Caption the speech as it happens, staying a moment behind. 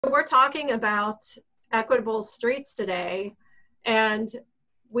we're talking about equitable streets today, and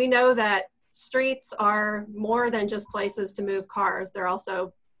we know that streets are more than just places to move cars. They're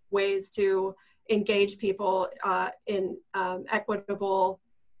also ways to engage people in equitable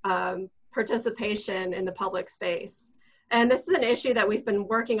participation in the public space. And this is an issue that we've been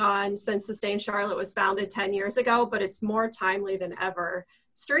working on since Sustain Charlotte was founded 10 years ago, but it's more timely than ever.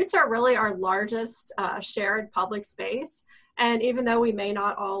 Streets are really our largest shared public space. And even though we may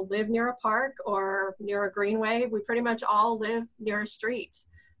not all live near a park or near a greenway, we pretty much all live near a street.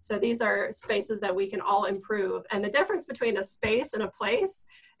 So these are spaces that we can all improve. And the difference between a space and a place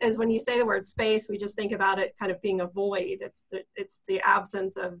is when you say the word space, we just think about it kind of being a void. It's the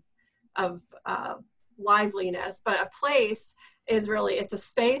absence of liveliness, but a place is really, it's a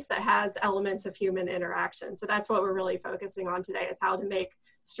space that has elements of human interaction. So that's what we're really focusing on today, is how to make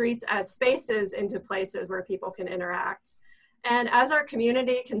streets as spaces into places where people can interact. And as our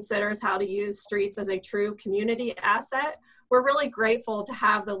community considers how to use streets as a true community asset, we're really grateful to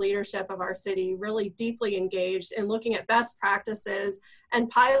have the leadership of our city really deeply engaged in looking at best practices and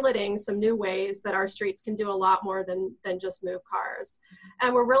piloting some new ways that our streets can do a lot more than just move cars.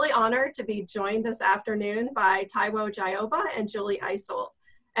 And we're really honored to be joined this afternoon by Taiwo Jaiyeoba and Julie Eiselt.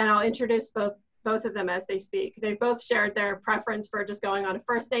 And I'll introduce both of them as they speak. They've both shared their preference for just going on a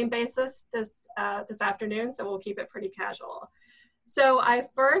first name basis this afternoon, so we'll keep it pretty casual. So I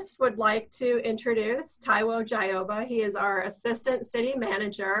first would like to introduce Taiwo Jaiyeoba. He is our Assistant City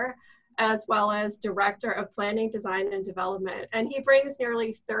Manager, as well as Director of Planning, Design, and Development. And he brings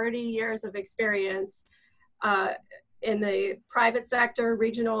nearly 30 years of experience in the private sector,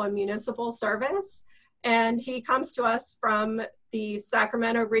 regional, and municipal service. And he comes to us from the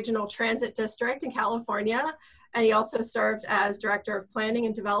Sacramento Regional Transit District in California. And he also served as Director of Planning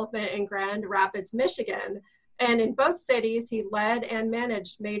and Development in Grand Rapids, Michigan. And in both cities, he led and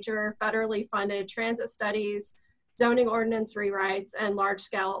managed major federally funded transit studies, zoning ordinance rewrites, and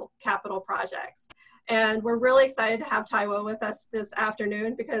large-scale capital projects. And we're really excited to have Taiwo with us this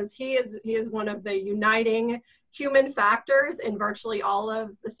afternoon because he is one of the uniting human factors in virtually all of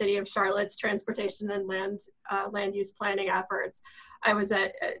the City of Charlotte's transportation and land use planning efforts. I was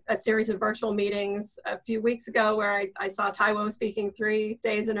at a series of virtual meetings a few weeks ago where I saw Taiwo speaking 3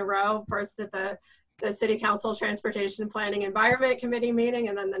 days in a row, first at the City Council Transportation Planning Environment Committee meeting,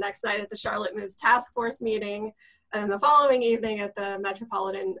 and then the next night at the Charlotte Moves Task Force meeting, and the following evening at the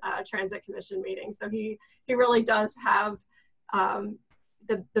Metropolitan Transit Commission meeting. So he really does have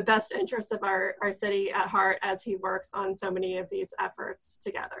the best interests of our city at heart as he works on so many of these efforts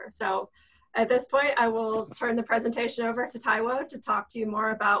together. So at this point, I will turn the presentation over to Taiwo to talk to you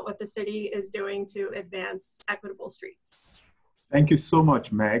more about what the city is doing to advance equitable streets. Thank you so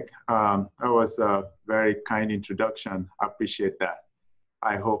much, Meg. That was a very kind introduction. I appreciate that.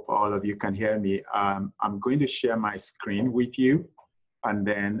 I hope all of you can hear me. I'm going to share my screen with you and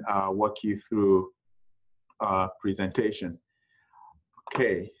then walk you through presentation.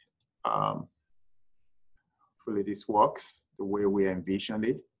 Okay. Hopefully this works the way we envisioned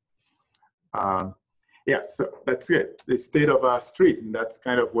it. Yeah, so that's it. The state of our street, and that's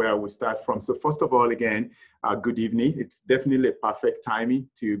kind of where we start from. So first of all, again, good evening. It's definitely a perfect timing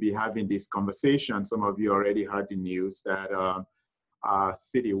to be having this conversation. Some of you already heard the news that our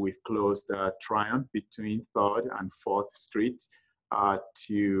city, we've closed Tryon between 3rd and 4th Street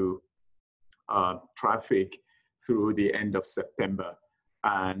to traffic through the end of September.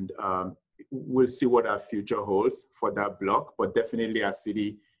 And we'll see what our future holds for that block, but definitely our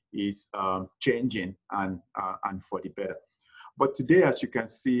city is changing and for the better. But today, as you can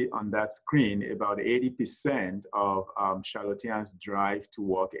see on that screen, about 80% of Charlotteans drive to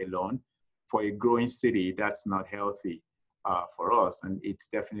work alone. For a growing city, that's not healthy for us, and it's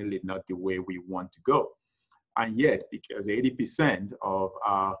definitely not the way we want to go. And yet, because 80% of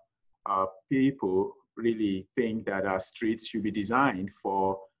our people really think that our streets should be designed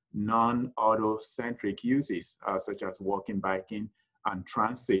for non-auto-centric uses, such as walking, biking, and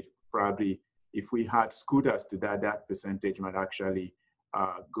transit. Probably if we had scooters to that percentage might actually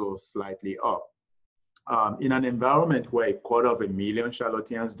go slightly up. In an environment where 250,000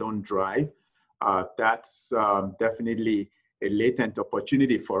 Charlotteans don't drive, that's definitely a latent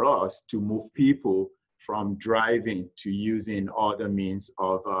opportunity for us to move people from driving to using other means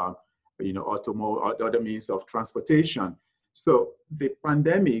of, other means of transportation. So the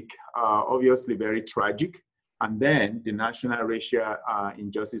pandemic, obviously very tragic. And then the national racial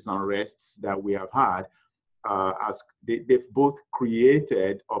injustice unrests that we have had, they've both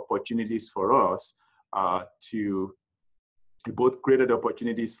created opportunities for us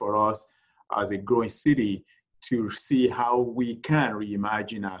as a growing city to see how we can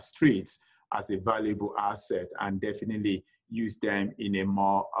reimagine our streets as a valuable asset and definitely use them in a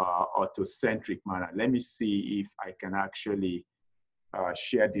more auto-centric manner. Let me see if I can actually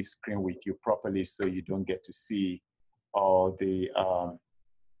share this screen with you properly so you don't get to see all the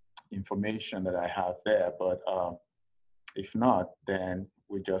information that I have there. But if not, then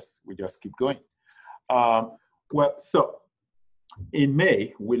we just keep going. Well, so in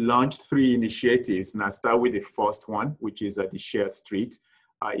May, we launched 3 initiatives, and I'll start with the first one, which is the shared street.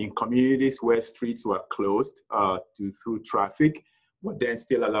 In communities where streets were closed through traffic, but then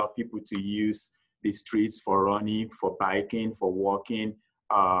still allow people to use the streets for running, for biking, for walking,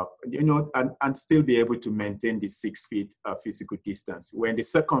 and still be able to maintain the 6 feet physical distance. We're in the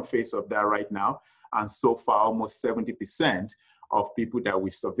second phase of that right now, and so far almost 70% of people that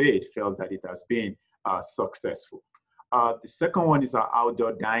we surveyed felt that it has been successful. The second one is our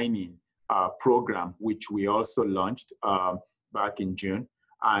outdoor dining program, which we also launched back in June.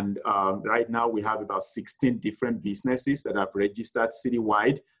 And right now we have about 16 different businesses that have registered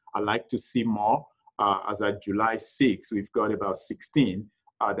citywide. I'd like to see more. As of July 6th, we've got about 16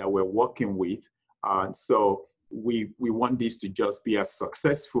 that we're working with. So we want this to just be as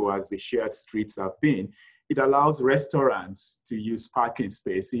successful as the shared streets have been. It allows restaurants to use parking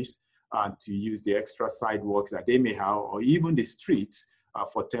spaces and to use the extra sidewalks that they may have, or even the streets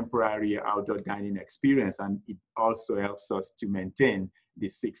for temporary outdoor dining experience. And it also helps us to maintain the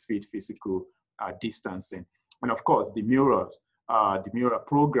 6 feet physical distancing. And of course, the murals, the mural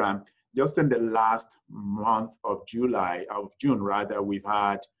program, just in the last month of June, we've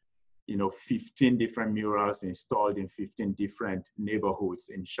had 15 different murals installed in 15 different neighborhoods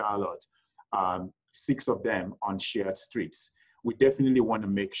in Charlotte, 6 of them on shared streets. We definitely want to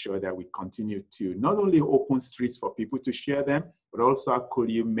make sure that we continue to not only open streets for people to share them, but also how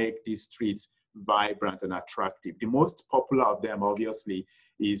could you make these streets vibrant and attractive. The most popular of them, obviously,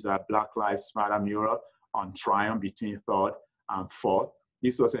 is a Black Lives Matter mural on Tryon between 3rd and 4th.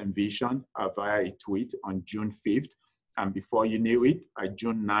 This was envisioned via a tweet on June 5th. And before you knew it, at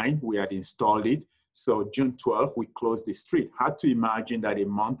June 9th, we had installed it. So June 12th, we closed the street. Had to imagine that a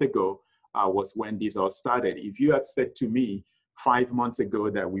month ago was when this all started. If you had said to me 5 months ago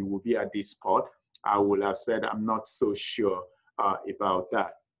that we would be at this spot, I would have said, I'm not so sure about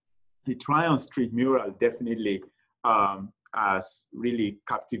that. The Tryon Street mural definitely has really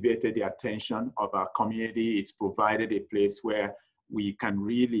captivated the attention of our community. It's provided a place where we can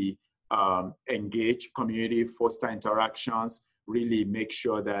really engage community, foster interactions, really make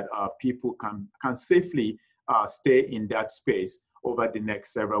sure that people can safely stay in that space over the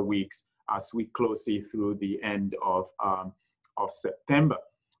next several weeks as we close it through the end of September.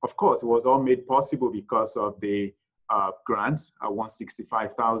 Of course, it was all made possible because of the grants,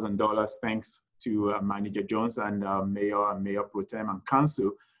 $165,000, thanks to Manager Jones and Mayor Pro Tem and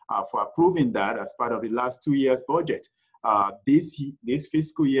Council for approving that as part of the last 2 years' budget. This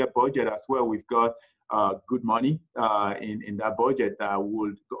fiscal year budget as well, we've got good money in that budget that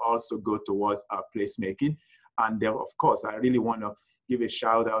will also go towards our placemaking. And of course, I really want to give a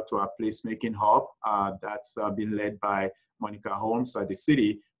shout out to our placemaking hub that's been led by Monica Holmes at the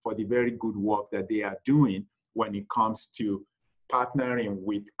city for the very good work that they are doing when it comes to partnering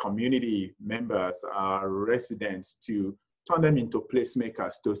with community members, residents, to turn them into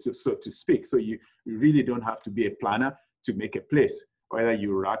placemakers, so to speak. So you really don't have to be a planner to make a place, whether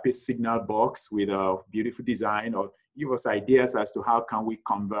you wrap a signal box with a beautiful design or give us ideas as to how can we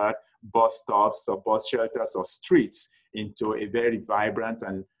convert bus stops or bus shelters or streets into a very vibrant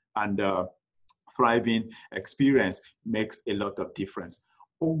and thriving experience makes a lot of difference.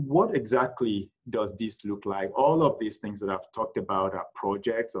 What exactly does this look like? All of these things that I've talked about are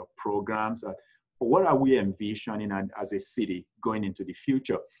projects or programs. What are we envisioning as a city going into the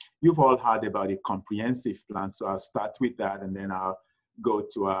future? You've all heard about a comprehensive plan, so I'll start with that and then I'll go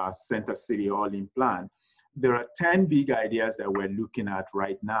to our Center City All-in plan. There are 10 big ideas that we're looking at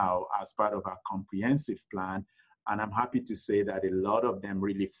right now as part of our comprehensive plan. And I'm happy to say that a lot of them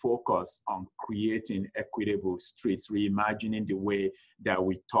really focus on creating equitable streets, reimagining the way that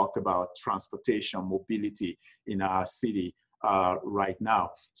we talk about transportation, mobility in our city right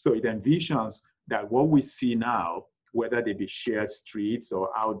now. So it envisions that what we see now, whether they be shared streets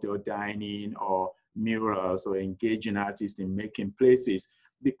or outdoor dining or murals or engaging artists in making places,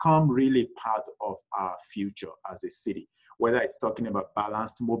 become really part of our future as a city. Whether it's talking about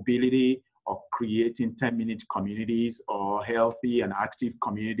balanced mobility, or creating 10-minute communities or healthy and active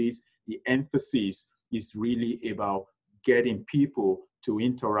communities, the emphasis is really about getting people to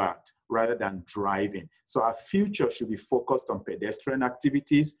interact rather than driving. So our future should be focused on pedestrian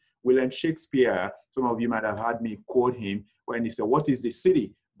activities, William Shakespeare, some of you might have heard me quote him when he said, what is the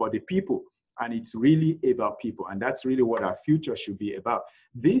city but the people? And it's really about people. And that's really what our future should be about.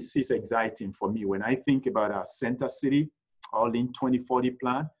 This is exciting for me. When I think about our center city, all in 2040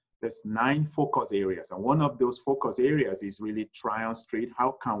 plan, there's 9 focus areas. And one of those focus areas is really Tryon Street.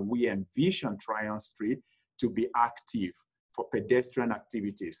 How can we envision Tryon Street to be active for pedestrian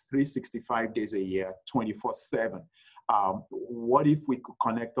activities, 365 days a year, 24/7? What if we could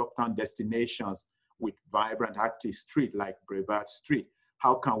connect uptown destinations with vibrant active street like Brevard Street?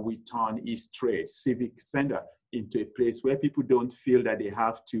 How can we turn East Trade Civic Center into a place where people don't feel that they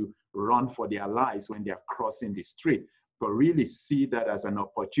have to run for their lives when they're crossing the street, but really see that as an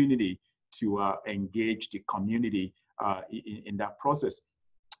opportunity to engage the community in that process?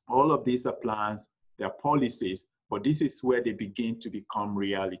 All of these are plans, they're policies, but this is where they begin to become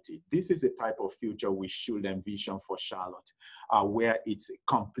reality. This is the type of future we should envision for Charlotte, where it's a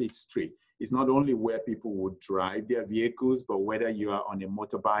complete street. It's not only where people would drive their vehicles, but whether you are on a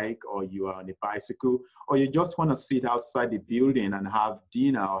motorbike or you are on a bicycle, or you just want to sit outside the building and have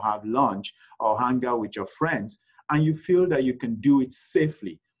dinner or have lunch or hang out with your friends, and you feel that you can do it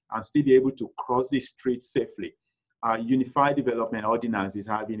safely and still be able to cross the street safely. Unified Development Ordinance is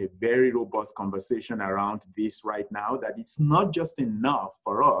having a very robust conversation around this right now, that it's not just enough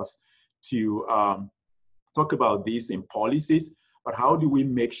for us to talk about this in policies, but how do we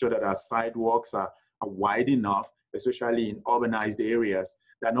make sure that our sidewalks are wide enough, especially in urbanized areas,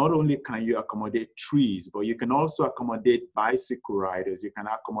 that not only can you accommodate trees, but you can also accommodate bicycle riders, you can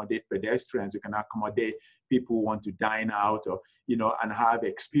accommodate pedestrians, you can accommodate people who want to dine out or, and have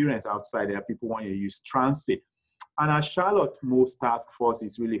experience outside there, people want to use transit. And our Charlotte Moves Task Force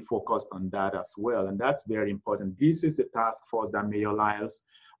is really focused on that as well. And that's very important. This is the task force that Mayor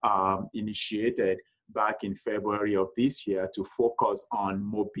Eiselt initiated back in February of this year to focus on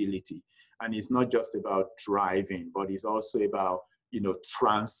mobility. And it's not just about driving, but it's also about,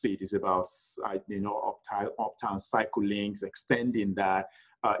 transit. It's about, uptown cycle links, extending that.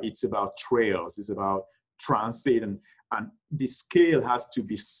 It's about trails. It's about transit. And the scale has to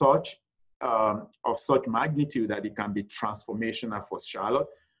be of such magnitude that it can be transformational for Charlotte,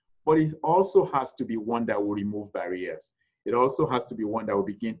 but it also has to be one that will remove barriers. It also has to be one that will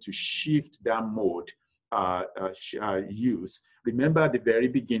begin to shift that mode use. Remember at the very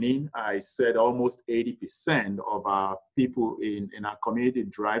beginning, I said almost 80% of our people in our community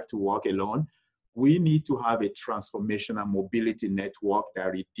drive to work alone. We need to have a transformational mobility network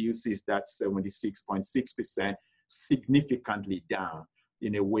that reduces that 76.6% significantly down,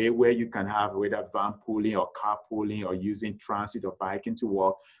 in a way where you can have whether van pooling or carpooling or using transit or biking to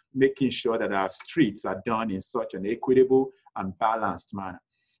work, making sure that our streets are done in such an equitable and balanced manner.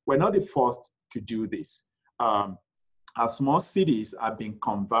 We're not the first to do this. Our small cities have been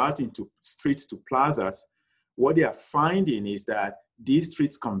converting to streets to plazas. What they are finding is that these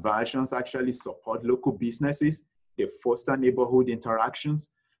streets conversions actually support local businesses, they foster neighborhood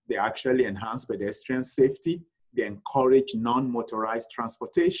interactions, they actually enhance pedestrian safety, they encourage non-motorized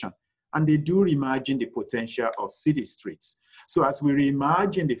transportation, and they do reimagine the potential of city streets. So as we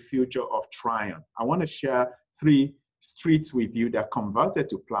reimagine the future of Tryon, I want to share 3 streets with you that converted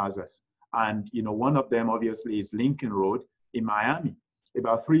to plazas. And one of them obviously is Lincoln Road in Miami,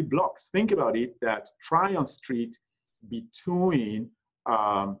 about 3 blocks. Think about it, that Tryon Street between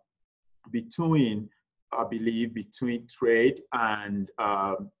I believe, between Trade and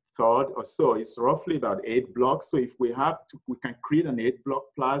 3rd or so, it's roughly about 8 blocks. So if we can create an 8-block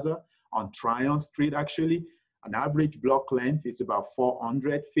plaza on Tryon Street, actually, an average block length is about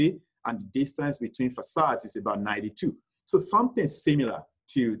 400 feet, and the distance between facades is about 92. So something similar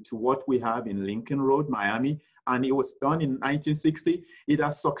to what we have in Lincoln Road, Miami, and it was done in 1960. It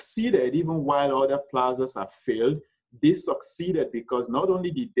has succeeded even while other plazas have failed. This succeeded because not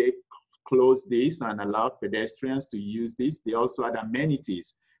only did they close this and allow pedestrians to use this, they also had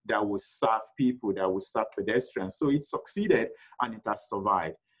amenities that would serve people, that would serve pedestrians. So it succeeded and it has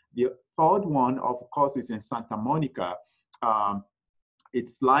survived. The 3rd one, of course, is in Santa Monica.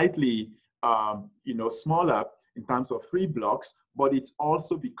 It's slightly smaller in terms of 3 blocks, but it's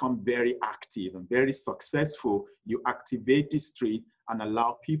also become very active and very successful. You activate the street and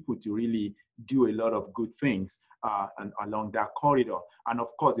allow people to really do a lot of good things and along that corridor. And of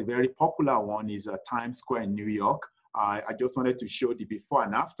course, a very popular one is Times Square in New York. I just wanted to show the before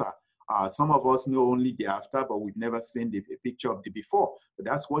and after. Some of us know only the after, but we've never seen a picture of the before. But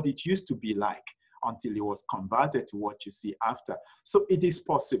that's what it used to be like until it was converted to what you see after. So it is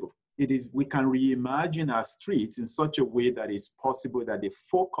possible. We can reimagine our streets in such a way that it's possible that they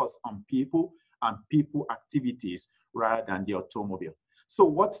focus on people and people activities rather than the automobile. So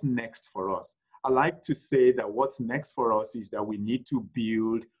what's next for us? I like to say that what's next for us is that we need to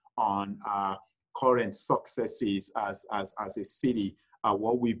build on our current successes as a city.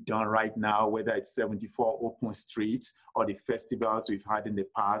 What we've done right now, whether it's 74 open streets or the festivals we've had in the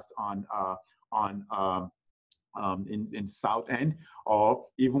past in South End, or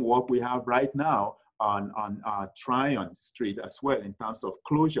even what we have right now on Tryon Street as well in terms of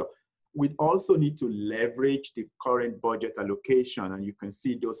closure. We also need to leverage the current budget allocation, and you can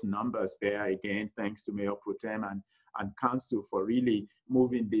see those numbers there again, thanks to Mayor Pro Tem and Council for really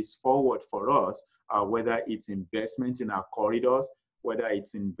moving this forward for us, whether it's investment in our corridors, whether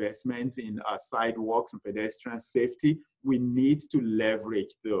it's investment in sidewalks and pedestrian safety. We need to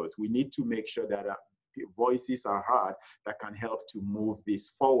leverage those. We need to make sure that voices are heard that can help to move this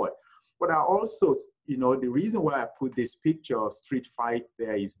forward. But I also, the reason why I put this picture of street fight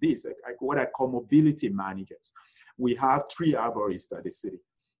there is this, what I call mobility managers. We have tree arborists at the city.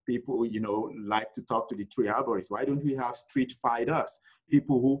 People, like to talk to the tree arborists. Why don't we have street fighters?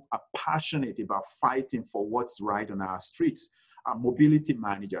 People who are passionate about fighting for what's right on our streets. A mobility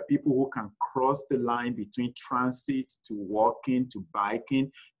manager, people who can cross the line between transit to walking, to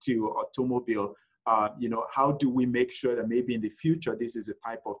biking, to automobile. How do we make sure that maybe in the future, this is a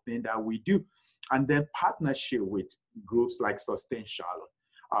type of thing that we do? And then partnership with groups like Sustain Charlotte,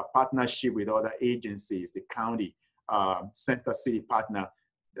 partnership with other agencies, the county, Center City partner,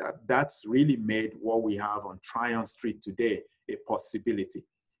 that's really made what we have on Tryon Street today a possibility.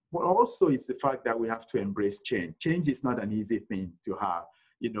 But also it's the fact that we have to embrace change. Change is not an easy thing to have.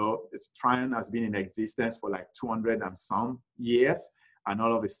 Tryon has been in existence for like 200 and some years. And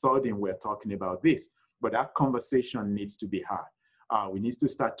all of a sudden, we're talking about this. But that conversation needs to be had. We need to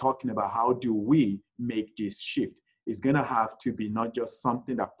start talking about how do we make this shift. It's going to have to be not just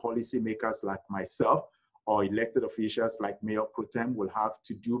something that policymakers like myself or elected officials like Mayor Pro Tem will have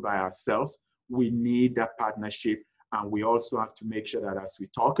to do by ourselves. We need that partnership. And we also have to make sure that as we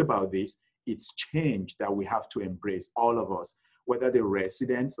talk about this, it's change that we have to embrace, all of us, whether the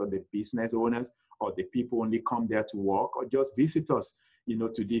residents or the business owners or the people only come there to work or just visit us,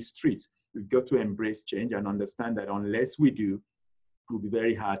 to these streets. We've got to embrace change and understand that unless we do, it will be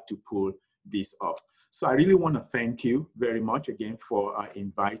very hard to pull this off. So I really want to thank you very much again for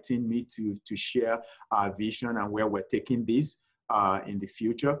inviting me to share our vision and where we're taking this in the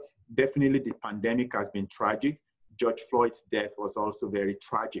future. Definitely the pandemic has been tragic. George Floyd's death was also very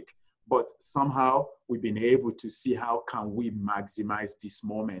tragic. But somehow we've been able to see how can we maximize these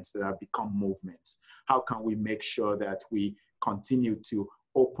moments that have become movements? How can we make sure that we continue to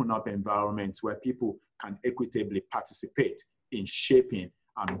open up environments where people can equitably participate in shaping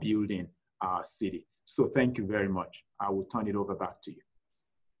and building our city? So thank you very much. I will turn it over back to you.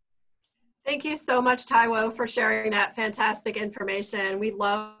 Thank you so much, Taiwo, for sharing that fantastic information. We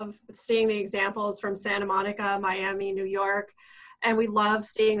love seeing the examples from Santa Monica, Miami, New York, and we love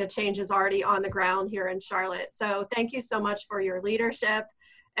seeing the changes already on the ground here in Charlotte. So thank you so much for your leadership,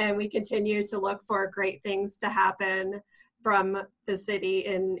 and we continue to look for great things to happen from the city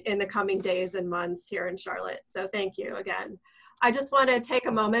in the coming days and months here in Charlotte. So thank you again. I just want to take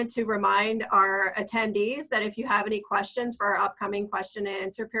a moment to remind our attendees that if you have any questions for our upcoming question and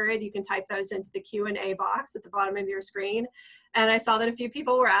answer period, you can type those into the Q&A box at the bottom of your screen. And I saw that a few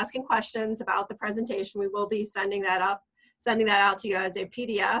people were asking questions about the presentation. We will be sending that out to you as a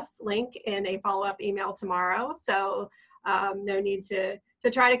PDF link in a follow-up email tomorrow. So no need to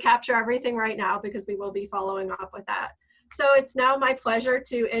try to capture everything right now because we will be following up with that. So it's now my pleasure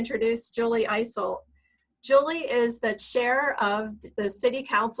to introduce Julie Eiselt. Julie is the chair of the City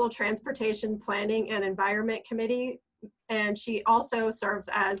Council Transportation Planning and Environment Committee, and she also serves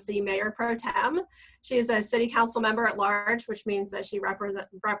as the Mayor Pro Tem. She is a City Council member at large, which means that she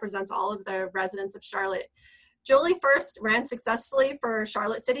represents all of the residents of Charlotte. Julie first ran successfully for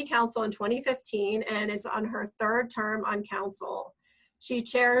Charlotte City Council in 2015 and is on her third term on council. She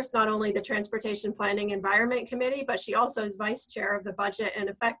chairs not only the Transportation Planning Environment Committee, but she also is vice chair of the Budget and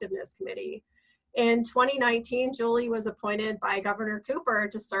Effectiveness Committee. In 2019, Julie was appointed by Governor Cooper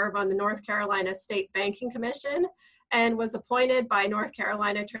to serve on the North Carolina State Banking Commission and was appointed by North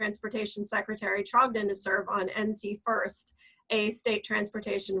Carolina Transportation Secretary Trogdon to serve on NC First, a state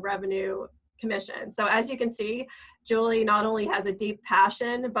transportation revenue commission. So as you can see, Julie not only has a deep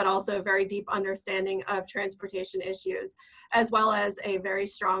passion, but also a very deep understanding of transportation issues, as well as a very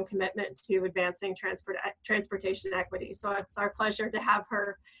strong commitment to advancing transportation equity. So it's our pleasure to have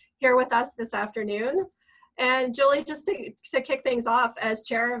her here with us this afternoon. And Julie, just to kick things off, as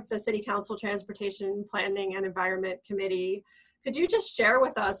chair of the City Council Transportation Planning and Environment Committee, Could you just share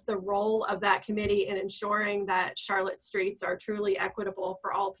with us the role of that committee in ensuring that Charlotte streets are truly equitable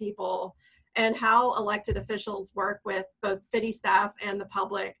for all people, and how elected officials work with both city staff and the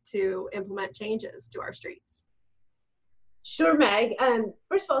public to implement changes to our streets? Sure, Meg.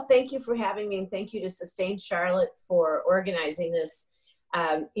 First of all, thank you for having me, and thank you to Sustain Charlotte for organizing this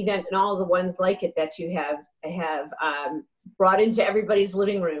event and all the ones like it that you have brought into everybody's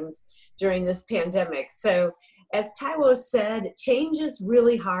living rooms during this pandemic. So as Taiwo said, change is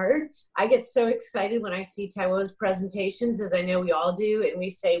really hard. I get so excited when I see Taiwo's presentations, as I know we all do, and we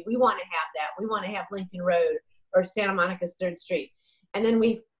say, we want to have that. We want to have Lincoln Road or Santa Monica's 3rd Street. And then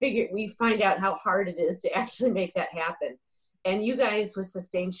we find out how hard it is to actually make that happen. And you guys with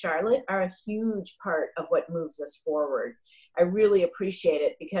Sustain Charlotte are a huge part of what moves us forward. I really appreciate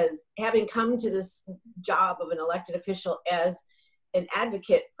it, because having come to this job of an elected official as an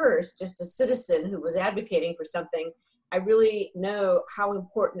advocate first, just a citizen who was advocating for something, I really know how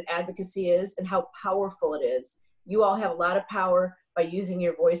important advocacy is and how powerful it is. You all have a lot of power by using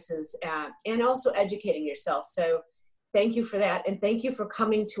your voices and also educating yourself. So thank you for that. And thank you for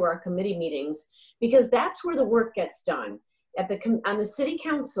coming to our committee meetings, because that's where the work gets done. On the city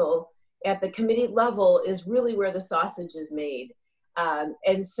council, at the committee level is really where the sausage is made.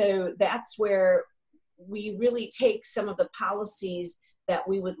 And so that's where we really take some of the policies that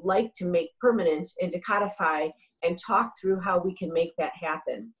we would like to make permanent and to codify and talk through how we can make that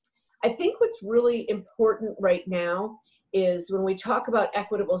happen. I think what's really important right now is when we talk about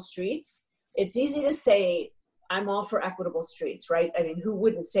equitable streets, it's easy to say, I'm all for equitable streets, right? I mean, who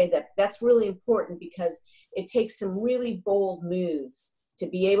wouldn't say that? That's really important, because it takes some really bold moves to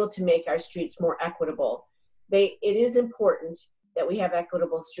be able to make our streets more equitable. It is important that we have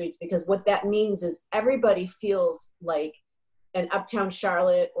equitable streets, because what that means is everybody feels like an Uptown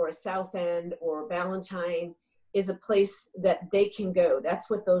Charlotte or a South End or Ballantyne is a place that they can go. That's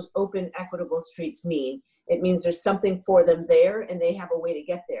what those open, equitable streets mean. It means there's something for them there and they have a way to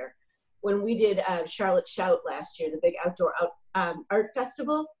get there. When we did Charlotte Shout last year, the big outdoor art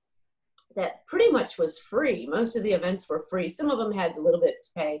festival, that pretty much was free. Most of the events were free. Some of them had a little bit to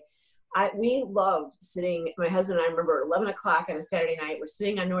pay. We loved sitting, my husband and I remember 11 o'clock on a Saturday night, we're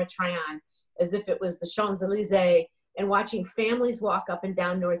sitting on North Tryon as if it was the Champs-Élysées and watching families walk up and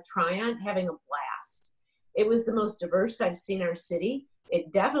down North Tryon having a blast. It was the most diverse I've seen our city.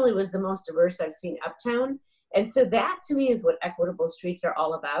 It definitely was the most diverse I've seen Uptown. And so that to me is what equitable streets are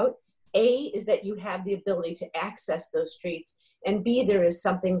all about. A is that you have the ability to access those streets, and B, there is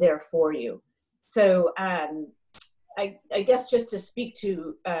something there for you. So I guess just to speak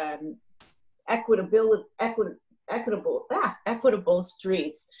to equitable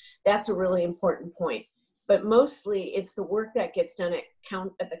streets, that's a really important point. But mostly it's the work that gets done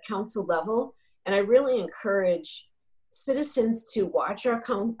at the council level. And I really encourage citizens to watch our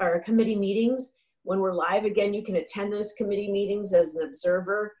committee meetings. When we're live again, you can attend those committee meetings as an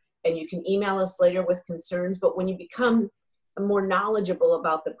observer, and you can email us later with concerns. But when you become more knowledgeable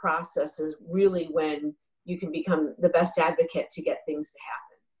about the process is really when you can become the best advocate to get things to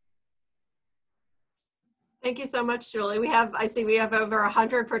happen. Thank you so much, Julie. I see we have over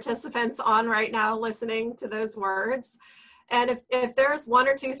 100 participants on right now listening to those words. And if there's one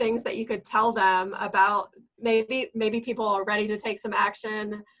or two things that you could tell them about, maybe people are ready to take some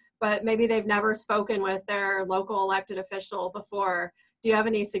action, but maybe they've never spoken with their local elected official before. Do you have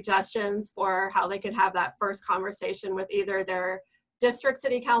any suggestions for how they can have that first conversation with either their district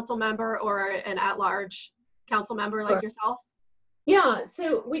city council member or an at-large council member like yourself? Yeah,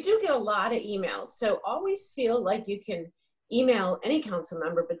 so we do get a lot of emails. So always feel like you can email any council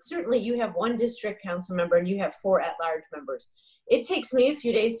member, but certainly you have one district council member and you have 4 at-large members. It takes me a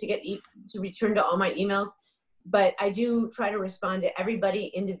few days to return to all my emails, but I do try to respond to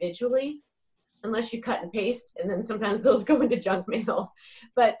everybody individually, unless you cut and paste, and then sometimes those go into junk mail.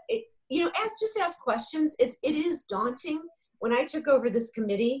 But just ask questions. It is daunting. When I took over this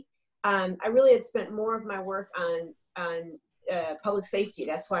committee, I really had spent more of my work on public safety.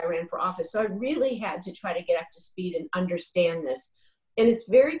 That's why I ran for office. So I really had to try to get up to speed and understand this. And it's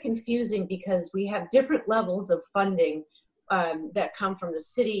very confusing because we have different levels of funding that come from the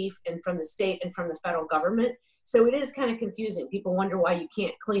city and from the state and from the federal government. So it is kind of confusing. People wonder why you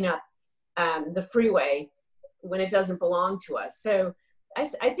can't clean up the freeway when it doesn't belong to us. So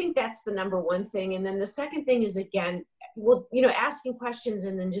I think that's the number one thing. And then the second thing is, again, asking questions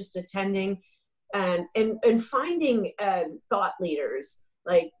and then just attending and finding thought leaders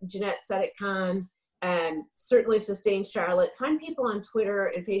like Jeanette Sedek-Khan and certainly Sustain Charlotte. Find people on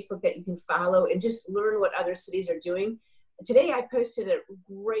Twitter and Facebook that you can follow and just learn what other cities are doing. Today I posted a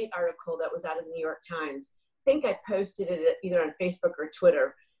great article that was out of the New York Times think I posted it either on Facebook or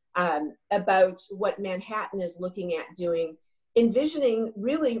Twitter, about what Manhattan is looking at doing, envisioning,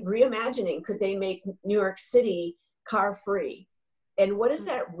 really reimagining, could they make New York City car free? And what does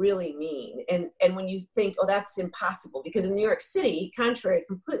that really mean? And when you think, oh, that's impossible, because in New York City, contrary,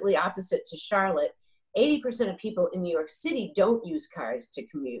 completely opposite to Charlotte, 80% of people in New York City don't use cars to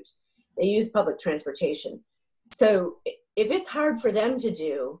commute. They use public transportation. So if it's hard for them to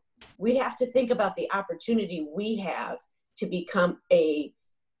do, we have to think about the opportunity we have to become a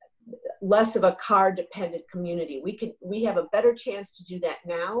less of a car dependent community. We have a better chance to do that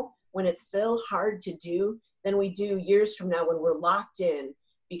now when it's still hard to do than we do years from now when we're locked in,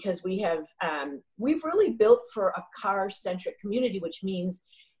 because we have, we've really built for a car centric community, which means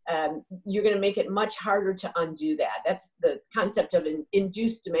you're going to make it much harder to undo that. That's the concept of an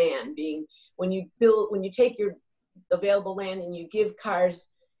induced demand, being when you take your available land and you give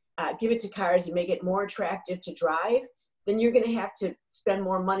it to cars, you make it more attractive to drive, then you're going to have to spend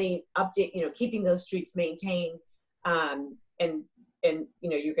more money keeping those streets maintained, and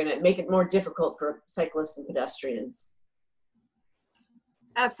you're going to make it more difficult for cyclists and pedestrians.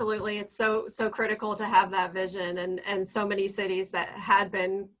 Absolutely. It's so critical to have that vision, and so many cities that had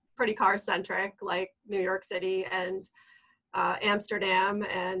been pretty car centric, like New York City and Amsterdam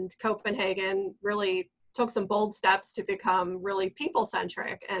and Copenhagen, really took some bold steps to become really people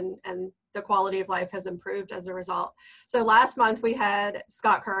centric, and the quality of life has improved as a result. So last month we had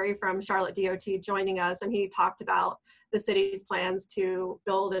Scott Curry from Charlotte DOT joining us, and he talked about the city's plans to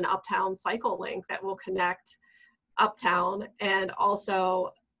build an uptown cycle link that will connect uptown and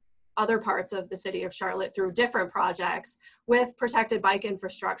also other parts of the city of Charlotte through different projects with protected bike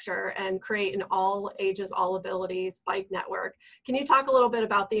infrastructure and create an all ages, all abilities bike network. Can you talk a little bit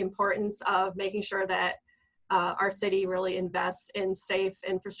about the importance of making sure that our city really invests in safe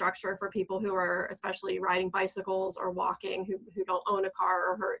infrastructure for people who are especially riding bicycles or walking, who don't own a car,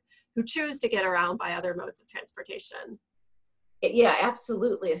 or who choose to get around by other modes of transportation? Yeah,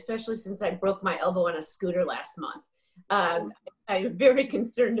 absolutely. Especially since I broke my elbow on a scooter last month. I'm very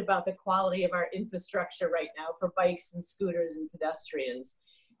concerned about the quality of our infrastructure right now for bikes and scooters and pedestrians.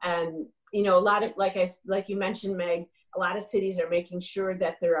 And, a lot of, like you mentioned, Meg, a lot of cities are making sure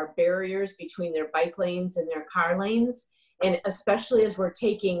that there are barriers between their bike lanes and their car lanes. And especially as we're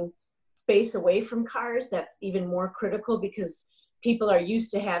taking space away from cars, that's even more critical, because people are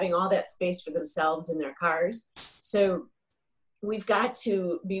used to having all that space for themselves in their cars. So we've got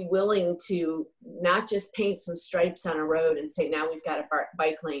to be willing to not just paint some stripes on a road and say, now we've got a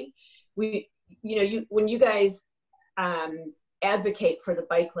bike lane. When you guys advocate for the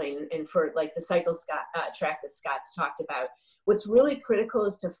bike lane and for like the cycle track that Scott's talked about, what's really critical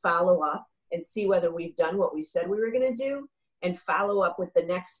is to follow up and see whether we've done what we said we were going to do, and follow up with the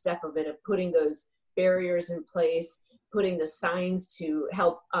next step of it, of putting those barriers in place, putting the signs to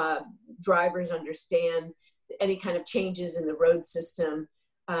help drivers understand any kind of changes in the road system,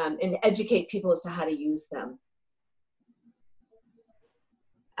 and educate people as to how to use them.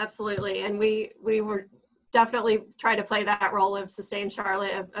 Absolutely. And we were definitely try to play that role of Sustain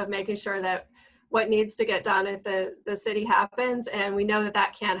Charlotte, of making sure that what needs to get done at the city happens. And we know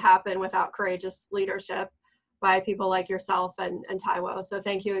that can't happen without courageous leadership by people like yourself and Taiwo. So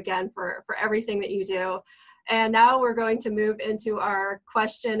thank you again for everything that you do. And now we're going to move into our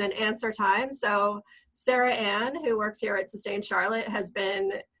question and answer time. So Sarah Ann, who works here at Sustain Charlotte, has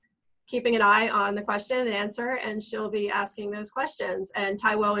been keeping an eye on the question and answer, and she'll be asking those questions. And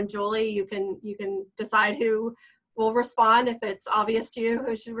Taiwo and Julie, you can decide who will respond. If it's obvious to you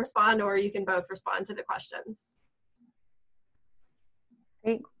who should respond, or you can both respond to the questions.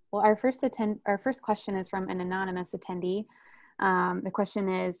 Great. Well, our first question is from an anonymous attendee. The question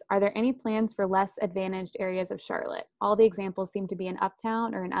is, are there any plans for less advantaged areas of Charlotte? All the examples seem to be in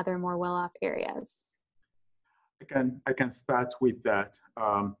Uptown or in other more well-off areas. I can start with that.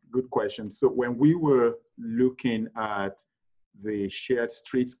 Good question. So when we were looking at the shared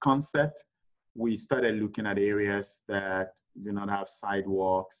streets concept, we started looking at areas that do not have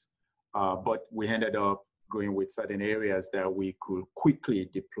sidewalks, but we ended up going with certain areas that we could quickly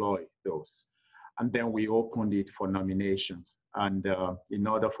deploy those. And then we opened it for nominations, and in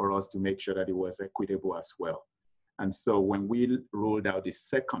order for us to make sure that it was equitable as well. And so when we rolled out the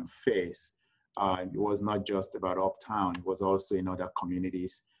second phase, it was not just about Uptown, it was also in other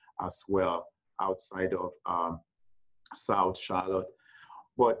communities as well outside of South Charlotte.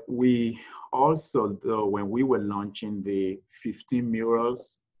 But we also, though, when we were launching the 15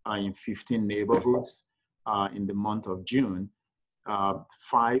 murals in 15 neighborhoods in the month of June,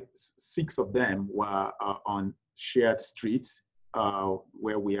 6 of them were on shared streets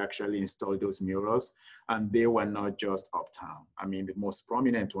where we actually installed those murals, and they were not just uptown. I mean, the most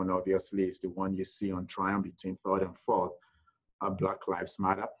prominent one obviously is the one you see on Tryon between 3rd and 4th, Black Lives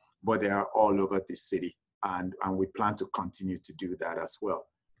Matter, but they are all over the city, and we plan to continue to do that as well.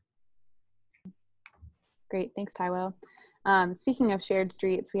 Great, thanks, Taiwo. Speaking of shared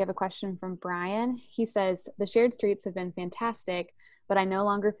streets, we have a question from Brian. He says, the shared streets have been fantastic, but I no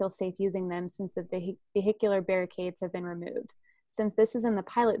longer feel safe using them since the vehicular barricades have been removed. Since this is in the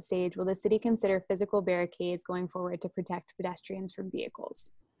pilot stage, will the city consider physical barricades going forward to protect pedestrians from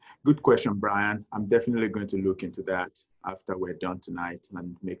vehicles? Good question, Brian. I'm definitely going to look into that after we're done tonight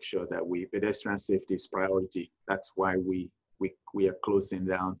and make sure that pedestrian safety is priority. That's why we are closing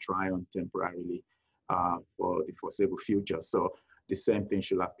down Tryon temporarily for the foreseeable future. So the same thing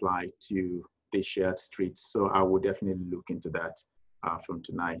should apply to the shared streets. So I will definitely look into that from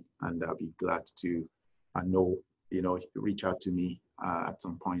tonight, and I'll be glad to reach out to me at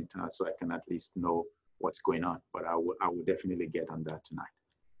some point so I can at least know what's going on. But I will definitely get on that tonight.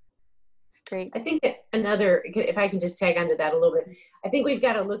 Great. I think that if I can just tag onto that a little bit, I think we've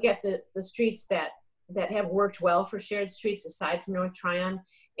got to look at the streets that have worked well for shared streets aside from North Tryon,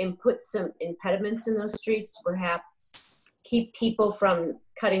 and put some impediments in those streets to perhaps keep people from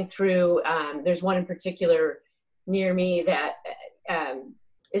cutting through. There's one in particular near me that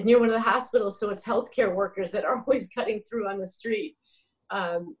is near one of the hospitals, so it's healthcare workers that are always cutting through on the street.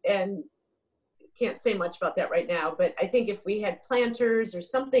 And can't say much about that right now, but I think if we had planters or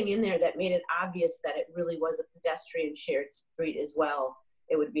something in there that made it obvious that it really was a pedestrian shared street as well,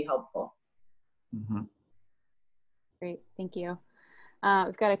 it would be helpful. Mm-hmm. Great, thank you.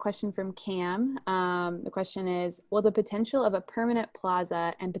 We've got a question from Cam. The question is, will the potential of a permanent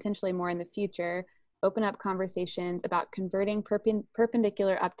plaza and potentially more in the future open up conversations about converting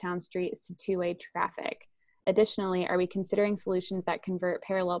perpendicular uptown streets to two-way traffic? Additionally, are we considering solutions that convert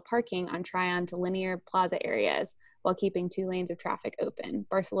parallel parking on Tryon to linear plaza areas while keeping 2 lanes of traffic open?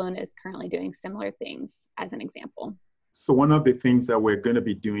 Barcelona is currently doing similar things, as an example. So one of the things that we're going to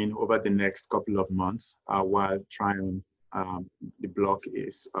be doing over the next couple of months while Tryon, the block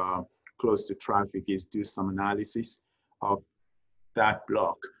is close to traffic, is do some analysis of that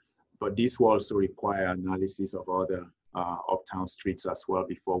block. But this will also require analysis of other uptown streets as well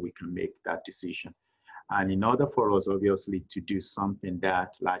before we can make that decision. And in order for us, obviously, to do something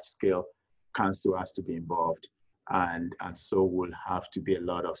that large scale, council has to be involved. And so will have to be a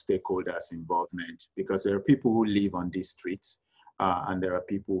lot of stakeholders involvement, because there are people who live on these streets and there are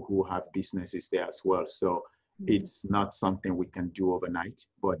people who have businesses there as well. So it's not something we can do overnight,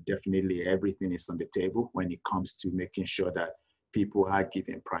 but definitely everything is on the table when it comes to making sure that people are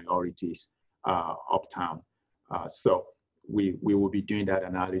given priorities uptown. So we will be doing that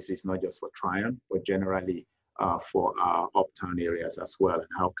analysis, not just for Tryon, but generally for our uptown areas as well. And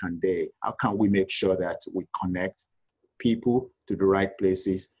how can we make sure that we connect people to the right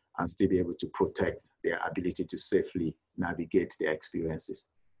places and still be able to protect their ability to safely navigate their experiences?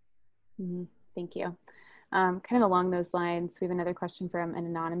 Mm-hmm. Thank you. Kind of along those lines, we have another question from an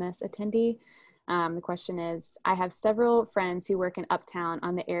anonymous attendee. The question is, I have several friends who work in Uptown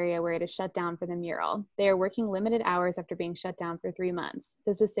on the area where it is shut down for the mural. They are working limited hours after being shut down for 3 months.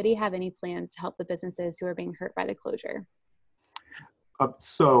 Does the city have any plans to help the businesses who are being hurt by the closure?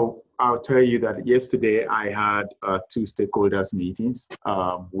 So I'll tell you that yesterday I had 2 stakeholders meetings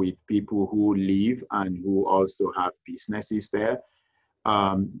with people who live and who also have businesses there.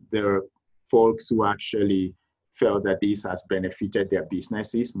 There are folks who actually felt that this has benefited their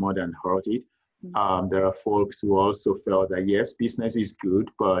businesses more than hurt it. There are folks who also felt that, yes, business is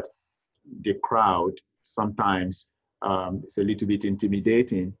good, but the crowd sometimes it's a little bit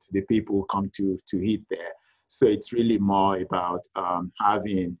intimidating to the people who come to eat there. So it's really more about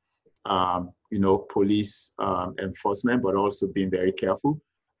having, police enforcement, but also being very careful,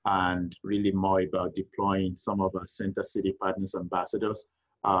 and really more about deploying some of our Center City Partners ambassadors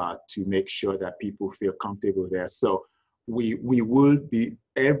to make sure that people feel comfortable there. So we will be,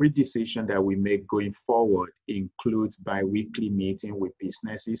 every decision that we make going forward includes bi-weekly meeting with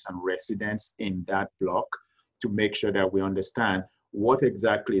businesses and residents in that block to make sure that we understand what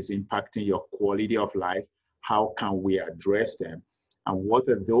exactly is impacting your quality of life, how can we address them, and what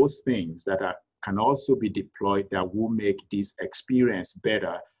are those things that can also be deployed that will make this experience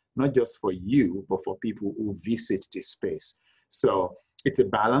better, not just for you, but for people who visit this space. So it's a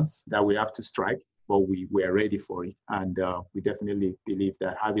balance that we have to strike, but we're ready for it. And we definitely believe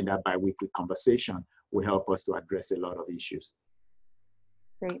that having that bi-weekly conversation will help us to address a lot of issues.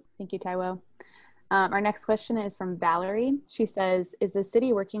 Great, thank you, Taiwo. Our next question is from Valerie. She says, is the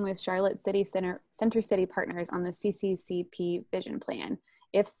city working with Charlotte City Center City partners on the CCCP vision plan?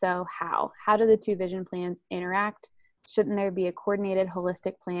 If so, how? How do the two vision plans interact? Shouldn't there be a coordinated,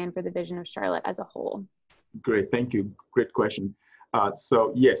 holistic plan for the vision of Charlotte as a whole? Great, thank you. Great question.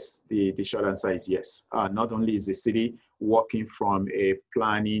 So yes, the short answer is yes. Not only is the city working from a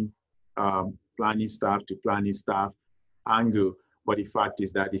planning staff to planning staff angle, but the fact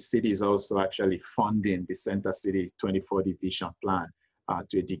is that the city is also actually funding the Center City 2040 Vision Plan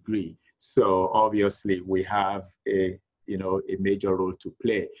to a degree. So obviously we have a major role to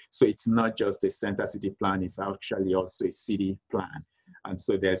play. So it's not just a Center City plan, it's actually also a city plan. And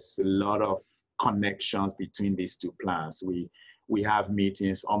so there's a lot of connections between these two plans. We have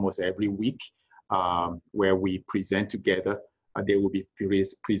meetings almost every week where we present together. They will be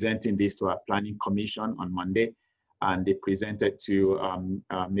presenting this to our planning commission on Monday. And they presented to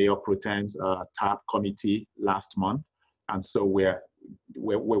Mayor Pro Tem's TAP committee last month. And so we're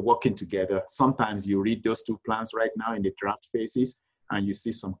working together. Sometimes you read those two plans right now in the draft phases, and you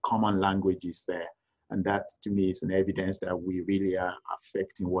see some common languages there. And that, to me, is an evidence that we really are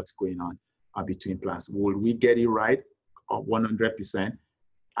affecting what's going on between plans. Will we get it right 100%?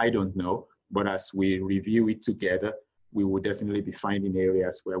 I don't know. But as we review it together, we will definitely be finding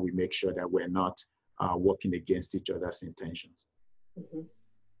areas where we make sure that we're not working against each other's intentions. Mm-hmm.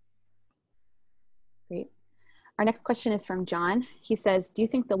 Great. Our next question is from John. He says, do you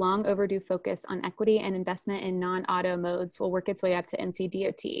think the long overdue focus on equity and investment in non-auto modes will work its way up to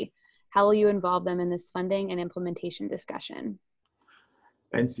NCDOT? How will you involve them in this funding and implementation discussion?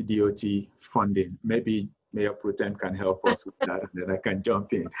 NCDOT funding, maybe Mayor Pro Tem can help us with that, and then I can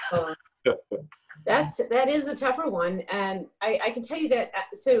jump in. That is a tougher one, and I can tell you that.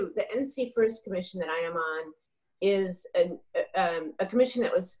 So the NC First Commission that I am on is a commission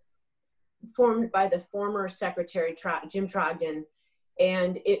that was formed by the former Secretary Jim Trogdon,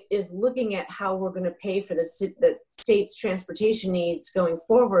 and it is looking at how we're going to pay for the state's transportation needs going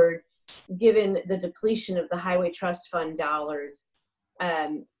forward, given the depletion of the Highway Trust Fund dollars.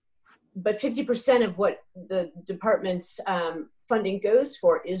 But 50% of what the department's funding goes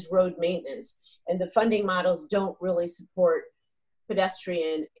for is road maintenance. And the funding models don't really support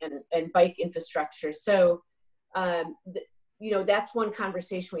pedestrian and bike infrastructure. So, that's one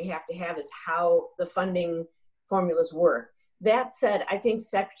conversation we have to have, is how the funding formulas work. That said, I think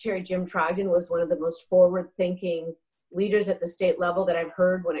Secretary Jim Trogdon was one of the most forward-thinking leaders at the state level that I've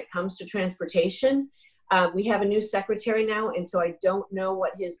heard when it comes to transportation. We have a new secretary now, and so I don't know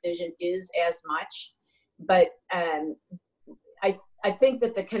what his vision is as much, but I think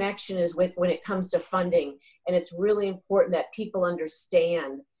that the connection is with when it comes to funding, and it's really important that people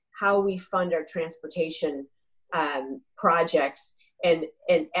understand how we fund our transportation projects, and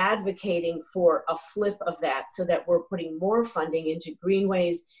advocating for a flip of that, so that we're putting more funding into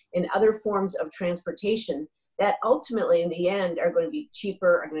greenways and other forms of transportation that ultimately in the end are going to be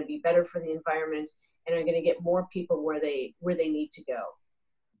cheaper, are going to be better for the environment, and are going to get more people where they need to go.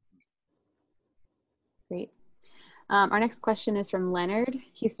 Great. Our next question is from Leonard.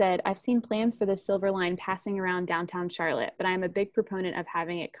 He said, I've seen plans for the Silver Line passing around downtown Charlotte, but I'm a big proponent of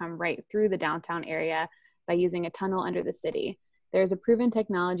having it come right through the downtown area by using a tunnel under the city. There's a proven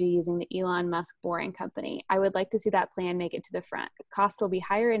technology using the Elon Musk Boring Company. I would like to see that plan make it to the front. Cost will be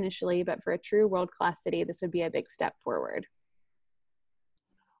higher initially, but for a true world-class city, this would be a big step forward.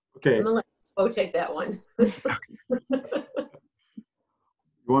 Okay. I'm gonna let Bo take that one. You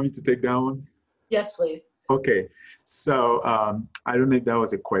want me to take that one? Yes, please. Okay, so I don't know if that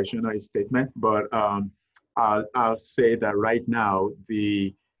was a question or a statement, but I'll say that right now,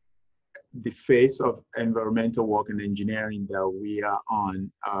 the phase of environmental work and engineering that we are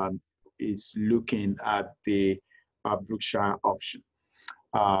on is looking at the Brookshire option,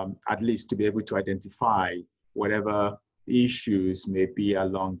 at least to be able to identify whatever issues may be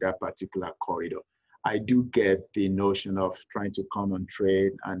along that particular corridor. I do get the notion of trying to come on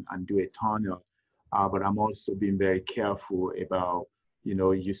trade and do a tunnel. But I'm also being very careful about,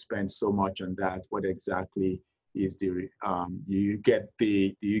 you spend so much on that. What exactly is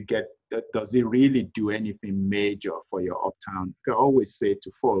does it really do anything major for your uptown? I always say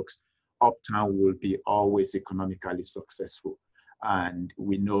to folks, uptown will be always economically successful. And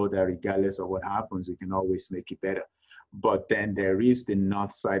we know that regardless of what happens, we can always make it better. But then there is the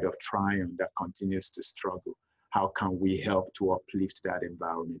north side of Tryon that continues to struggle. How can we help to uplift that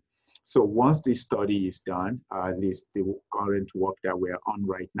environment? So once this study is done, at least the current work that we're on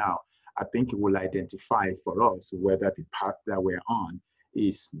right now, I think it will identify for us whether the path that we're on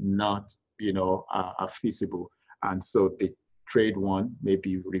is not, feasible. And so the trade one may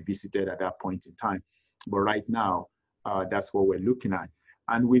be revisited at that point in time. But right now, that's what we're looking at.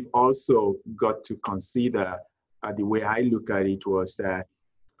 And we've also got to consider, the way I look at it was that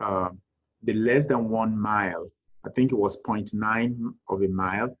the less than 1 mile, I think it was 0.9 of a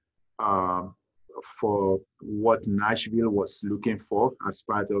mile, for what Nashville was looking for as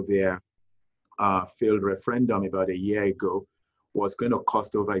part of their failed referendum about a year ago, was going to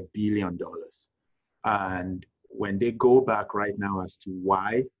cost over $1 billion. And when they go back right now as to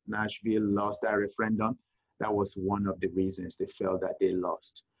why Nashville lost that referendum, that was one of the reasons they felt that they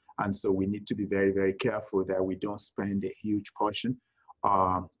lost. And so we need to be very, very careful that we don't spend a huge portion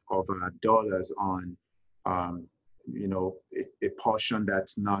of our dollars on, you know, a portion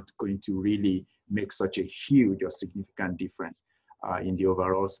that's not going to really make such a huge or significant difference in the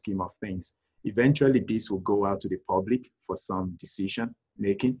overall scheme of things. Eventually, this will go out to the public for some decision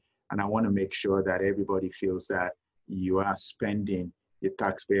making. And I want to make sure that everybody feels that you are spending the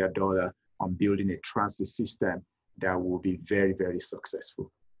taxpayer dollar on building a transit system that will be very, very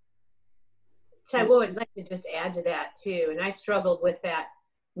successful. Taiwo, I'd like to just add to that too. And I struggled with that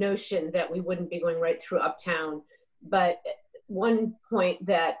notion that we wouldn't be going right through Uptown. But one point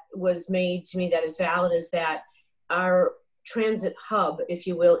that was made to me that is valid is that our transit hub, if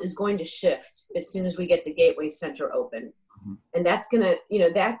you will, is going to shift as soon as we get the Gateway Center open. Mm-hmm. And that's going to, you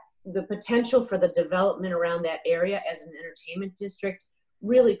know, that the potential for the development around that area as an entertainment district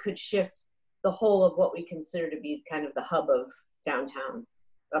really could shift the whole of what we consider to be kind of the hub of downtown,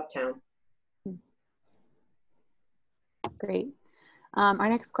 Uptown. Great. Our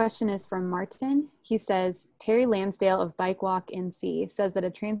next question is from Martin. He says, Terry Lansdale of Bike Walk NC says that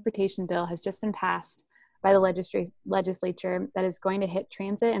a transportation bill has just been passed by the legislature that is going to hit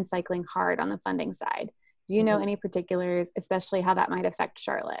transit and cycling hard on the funding side. Do you know any particulars, especially how that might affect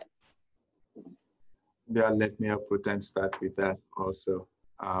Charlotte? Yeah, let me Pro Tem start with that also.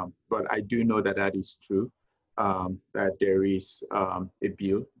 But I do know that that is true, that there is a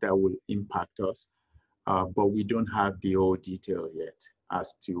bill that will impact us, but we don't have the whole detail yet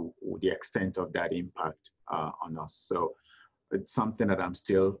as to the extent of that impact on us. So it's something that I'm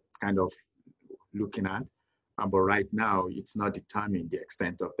still kind of looking at. But right now, it's not determined the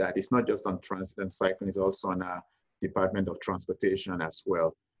extent of that. It's not just on transit and cycling, it's also on our Department of Transportation as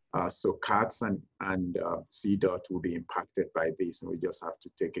well. So CATS and CDOT will be impacted by this, and we just have to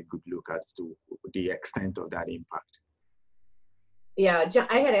take a good look as to the extent of that impact. Yeah,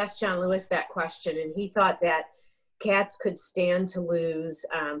 I had asked John Lewis that question, and he thought that CATS could stand to lose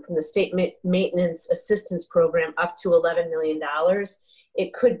from the State Maintenance Assistance Program up to $11 million.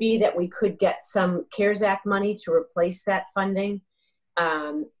 It could be that we could get some CARES Act money to replace that funding,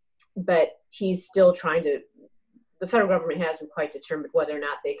 but he's still trying to, the federal government hasn't quite determined whether or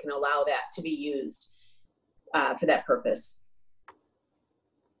not they can allow that to be used for that purpose.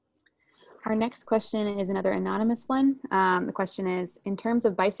 Our next question is another anonymous one. The question is, in terms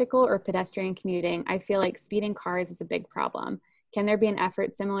of bicycle or pedestrian commuting, I feel like speeding cars is a big problem. Can there be an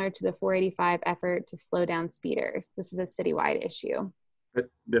effort similar to the 485 effort to slow down speeders? This is a citywide issue.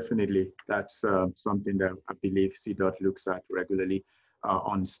 Definitely, that's something that I believe CDOT looks at regularly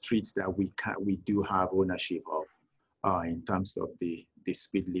on streets that we do have ownership of in terms of the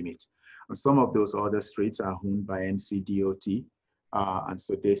speed limit. And some of those other streets are owned by NCDOT, and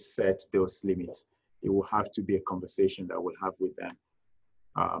so they set those limits. It will have to be a conversation that we'll have with them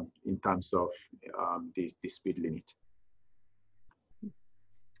in terms of the speed limit.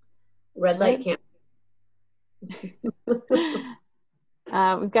 Red light camp.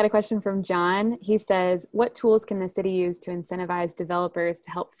 We've got a question from John. He says, what tools can the city use to incentivize developers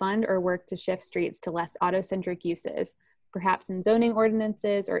to help fund or work to shift streets to less auto-centric uses, perhaps in zoning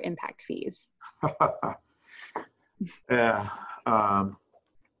ordinances or impact fees?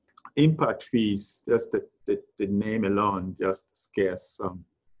 Impact fees, just the name alone just scares some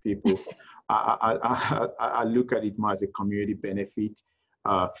people. I look at it more as a community benefit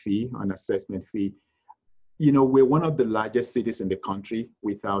fee, an assessment fee. You know, we're one of the largest cities in the country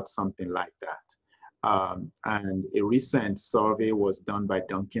without something like that. And a recent survey was done by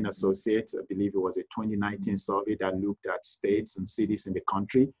Duncan Associates. I believe it was a 2019 survey that looked at states and cities in the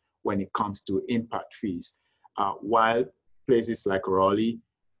country when it comes to impact fees. While places like Raleigh,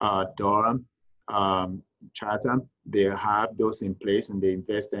 Durham, Chatham, they have those in place and they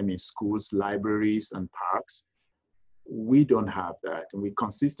invest them in schools, libraries, and parks. We don't have that, and we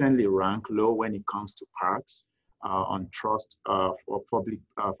consistently rank low when it comes to parks on trust or public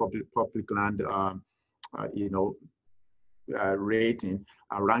land, rating,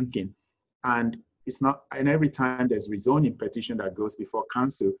 ranking, and it's not. And every time there's rezoning petition that goes before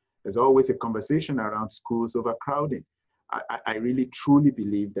council, there's always a conversation around schools overcrowding, I really truly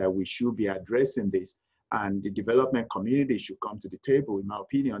believe that we should be addressing this, and the development community should come to the table, in my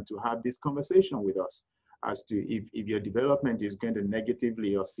opinion, to have this conversation with us as to if your development is going to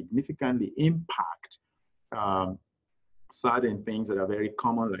negatively or significantly impact certain things that are very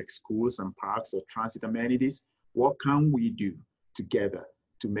common, like schools and parks or transit amenities. What can we do together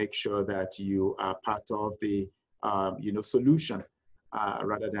to make sure that you are part of the solution,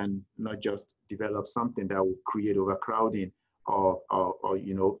 rather than not just develop something that will create overcrowding or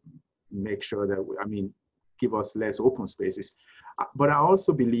make sure that, give us less open spaces. But I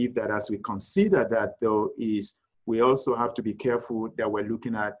also believe that as we consider that, though, we also have to be careful that we're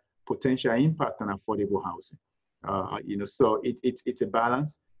looking at potential impact on affordable housing. So it's a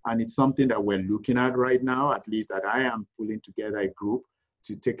balance, and it's something that we're looking at right now, at least that I am pulling together a group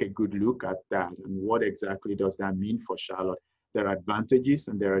to take a good look at that and what exactly does that mean for Charlotte. There are advantages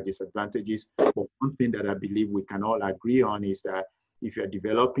and there are disadvantages, but one thing that I believe we can all agree on is that if you're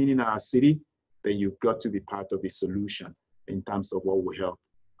developing in our city, then you've got to be part of the solution in terms of what will help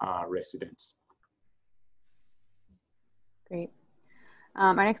our residents. Great.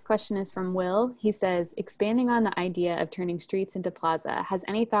 Our next question is from Will. He says, expanding on the idea of turning streets into plaza, has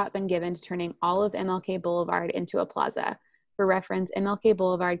any thought been given to turning all of MLK Boulevard into a plaza? For reference, MLK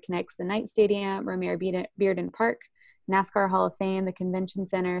Boulevard connects the Knight Stadium, Romare Bearden Park, NASCAR Hall of Fame, the Convention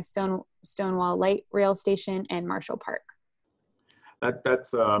Center, Stonewall Light Rail Station, and Marshall Park.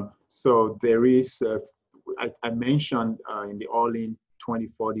 So there is, I mentioned in the All-In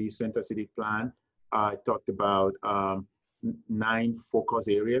 2040 Center City Plan, I talked about 9 focus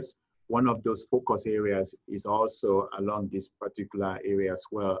areas. One of those focus areas is also along this particular area as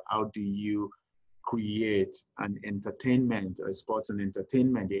well. How do you create an entertainment, a sports and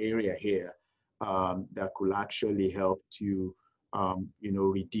entertainment area here that could actually help to,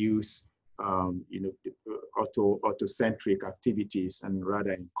 reduce, auto-centric activities and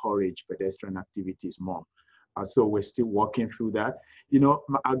rather encourage pedestrian activities more. So we're still working through that.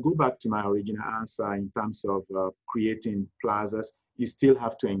 I'll go back to my original answer in terms of creating plazas. You still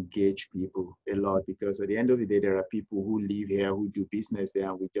have to engage people a lot, because at the end of the day, there are people who live here, who do business there,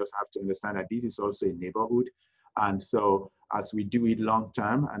 and we just have to understand that this is also a neighborhood. And so as we do it long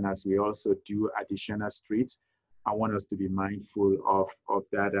term, and as we also do additional streets, I want us to be mindful of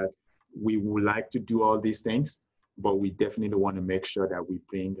that we would like to do all these things, but we definitely want to make sure that we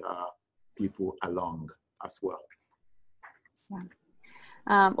bring people along as well. Yeah.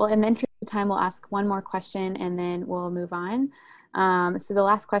 Well, in the interest of time, we'll ask one more question and then we'll move on. So the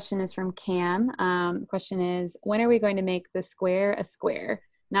last question is from Cam. The question is, when are we going to make the square a square?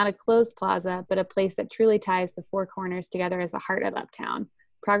 Not a closed plaza, but a place that truly ties the 4 corners together as the heart of Uptown.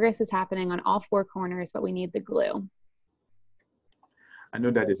 Progress is happening on all 4 corners, but we need the glue. I know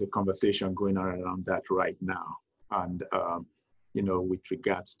that there's a conversation going on around that right now. And, with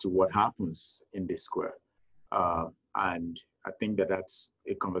regards to what happens in this square. And I think that that's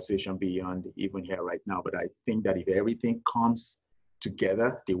a conversation beyond even here right now. But I think that if everything comes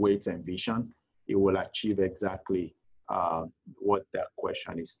together the way it's envisioned, it will achieve exactly what that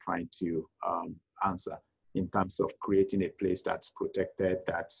question is trying to answer, in terms of creating a place that's protected,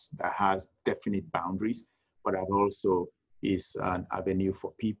 that has definite boundaries, but that also is an avenue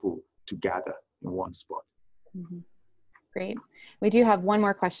for people to gather in one spot. Mm-hmm. Great. We do have one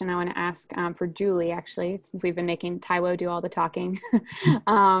more question I want to ask for Julie, actually, since we've been making Taiwo do all the talking.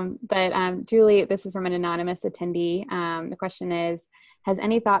 But Julie, this is from an anonymous attendee. The question is, has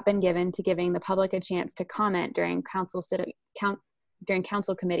any thought been given to giving the public a chance to comment during council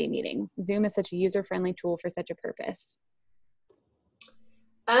committee meetings? Zoom is such a user-friendly tool for such a purpose.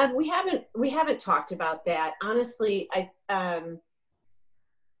 We haven't talked about that. Honestly,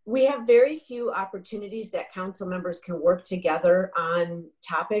 we have very few opportunities that council members can work together on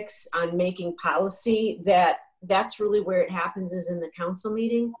topics, on making policy. That's really where it happens, is in the council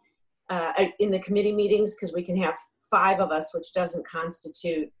meeting, in the committee meetings, because we can have 5 of us, which doesn't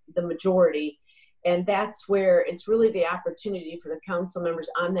constitute the majority. And that's where it's really the opportunity for the council members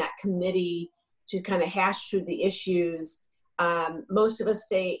on that committee to kind of hash through the issues. Most of us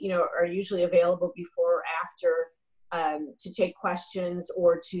are usually available before or after to take questions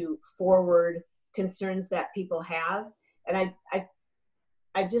or to forward concerns that people have. And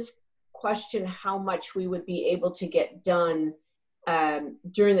I just question how much we would be able to get done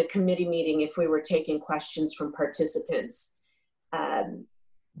during the committee meeting if we were taking questions from participants.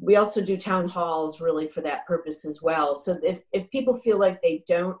 We also do town halls really for that purpose as well. So if people feel like they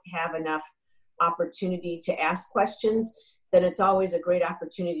don't have enough opportunity to ask questions, then it's always a great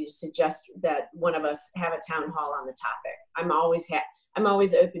opportunity to suggest that one of us have a town hall on the topic. I'm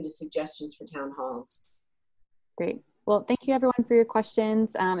always open to suggestions for town halls. Great. Well, thank you everyone for your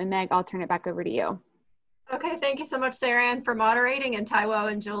questions. And Meg, I'll turn it back over to you. Okay, thank you so much, Sarah Ann, for moderating, and Taiwo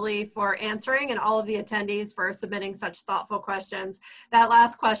and Julie for answering, and all of the attendees for submitting such thoughtful questions. That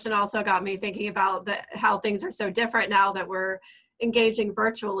last question also got me thinking about how things are so different now that we're engaging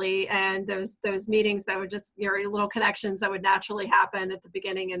virtually, and those meetings that would just, little connections that would naturally happen at the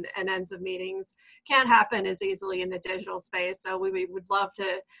beginning and ends of meetings can't happen as easily in the digital space. So we would love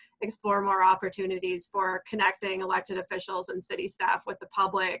to explore more opportunities for connecting elected officials and city staff with the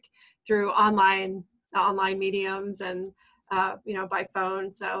public through online mediums and by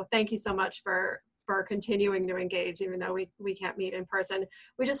phone. So thank you so much for continuing to engage, even though we can't meet in person.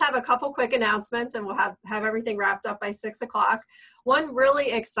 We just have a couple quick announcements, and we'll have everything wrapped up by 6 o'clock. One really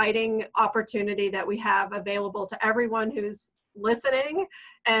exciting opportunity that we have available to everyone who's listening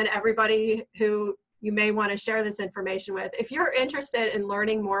and everybody who you may want to share this information with. If you're interested in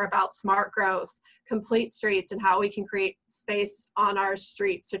learning more about smart growth, complete streets, and how we can create space on our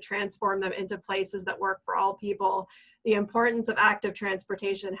streets to transform them into places that work for all people, the importance of active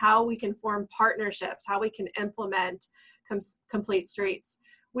transportation, how we can form partnerships, how we can implement complete streets.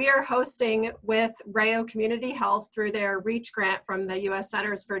 We are hosting with Rayo Community Health through their REACH grant from the U.S.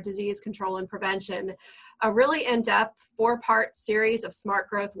 Centers for Disease Control and Prevention, a really in-depth 4-part series of smart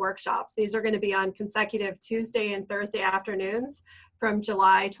growth workshops. These are going to be on consecutive Tuesday and Thursday afternoons from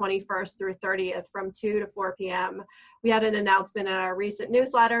July 21st through 30th from 2 to 4 p.m. We had an announcement in our recent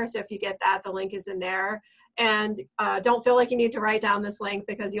newsletter, so if you get that, the link is in there. And don't feel like you need to write down this link,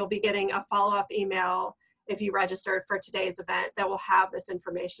 because you'll be getting a follow-up email if you registered for today's event that will have this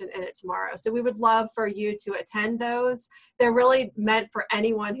information in it tomorrow. So we would love for you to attend those. They're really meant for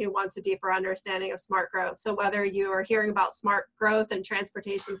anyone who wants a deeper understanding of smart growth. So whether you are hearing about smart growth and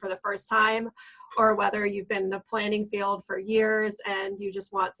transportation for the first time, or whether you've been in the planning field for years and you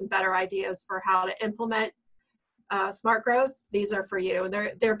just want some better ideas for how to implement smart growth, these are for you.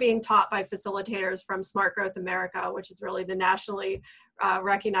 And they're being taught by facilitators from Smart Growth America, which is really the nationally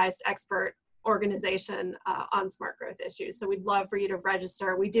recognized expert organization on smart growth issues. So we'd love for you to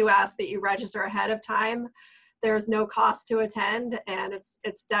register. We do ask that you register ahead of time. There's no cost to attend, and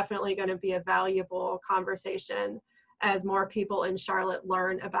it's definitely going to be a valuable conversation as more people in Charlotte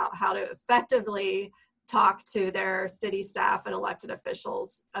learn about how to effectively talk to their city staff and elected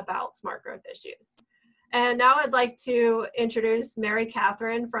officials about smart growth issues. And now I'd like to introduce Mary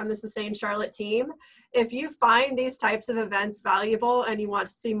Catherine from the Sustain Charlotte team. If you find these types of events valuable and you want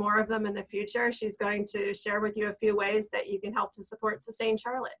to see more of them in the future, she's going to share with you a few ways that you can help to support Sustain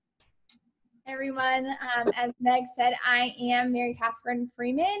Charlotte. Hey everyone, as Meg said, I am Mary Catherine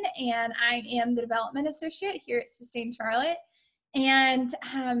Freeman, and I am the Development Associate here at Sustain Charlotte. And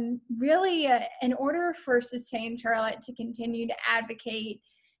really, in order for Sustain Charlotte to continue to advocate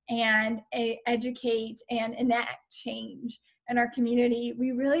and educate and enact change in our community,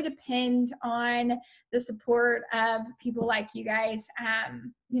 we really depend on the support of people like you guys.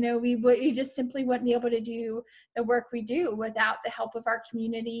 We just simply wouldn't be able to do the work we do without the help of our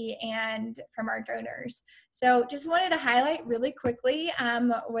community and from our donors. So just wanted to highlight really quickly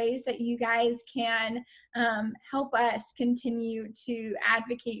ways that you guys can help us continue to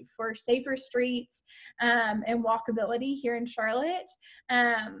advocate for safer streets and walkability here in Charlotte.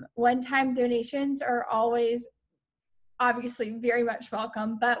 One-time donations are always obviously very much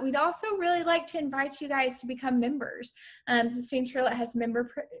welcome, but we'd also really like to invite you guys to become members. Sustain Charlotte has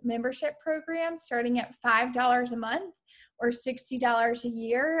membership programs starting at $5 a month or $60 a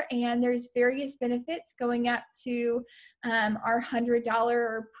year, and there's various benefits going up to our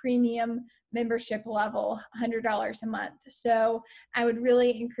 $100 premium membership level, $100 a month. So I would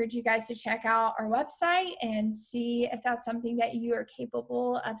really encourage you guys to check out our website and see if that's something that you are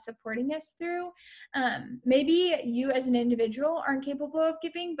capable of supporting us through. Maybe you as an individual aren't capable of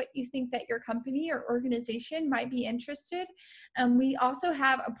giving, but you think that your company or organization might be interested. We also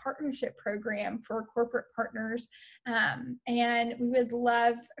have a partnership program for corporate partners, and we would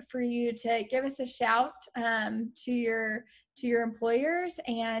love for you to give us a shout to your employers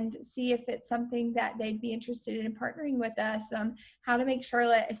and see if it's something that they'd be interested in partnering with us on how to make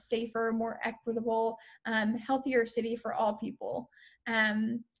Charlotte a safer, more equitable, healthier city for all people.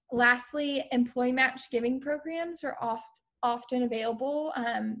 Lastly, employee match giving programs are often available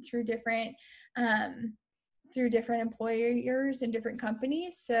through different employers and different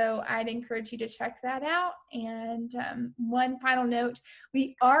companies. So I'd encourage you to check that out. And one final note,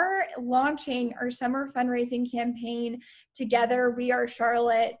 we are launching our summer fundraising campaign together. We are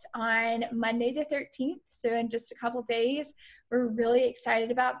Charlotte on Monday the 13th. So in just a couple days, we're really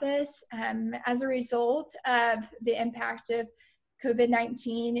excited about this. As a result of the impact of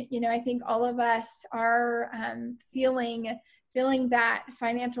COVID-19, I think all of us are feeling that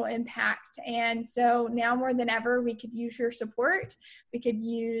financial impact. And so now more than ever, we could use your support. We could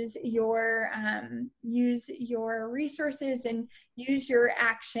use your resources and use your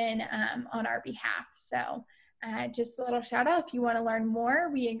action on our behalf. So just a little shout out. If you want to learn more,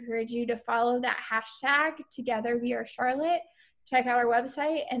 we encourage you to follow that hashtag Together We Are Charlotte. Check out our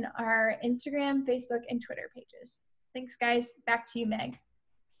website and our Instagram, Facebook, and Twitter pages. Thanks, guys. Back to you, Meg.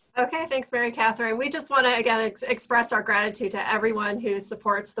 Okay, thanks, Mary Catherine. We just want to, again, express our gratitude to everyone who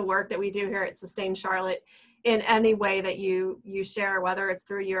supports the work that we do here at Sustain Charlotte in any way that you share, whether it's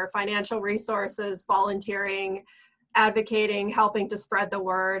through your financial resources, volunteering, advocating, helping to spread the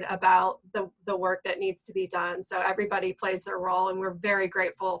word about the work that needs to be done. So everybody plays their role, and we're very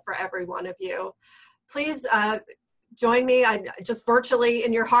grateful for every one of you. Please join me just virtually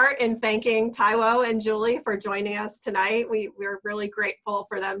in your heart in thanking Taiwo and Julie for joining us tonight. We're really grateful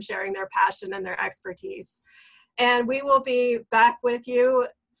for them sharing their passion and their expertise. And we will be back with you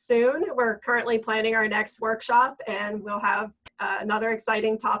soon. We're currently planning our next workshop, and we'll have another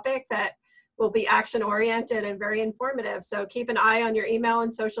exciting topic that will be action-oriented and very informative. So keep an eye on your email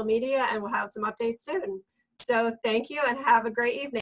and social media, and we'll have some updates soon. So thank you and have a great evening.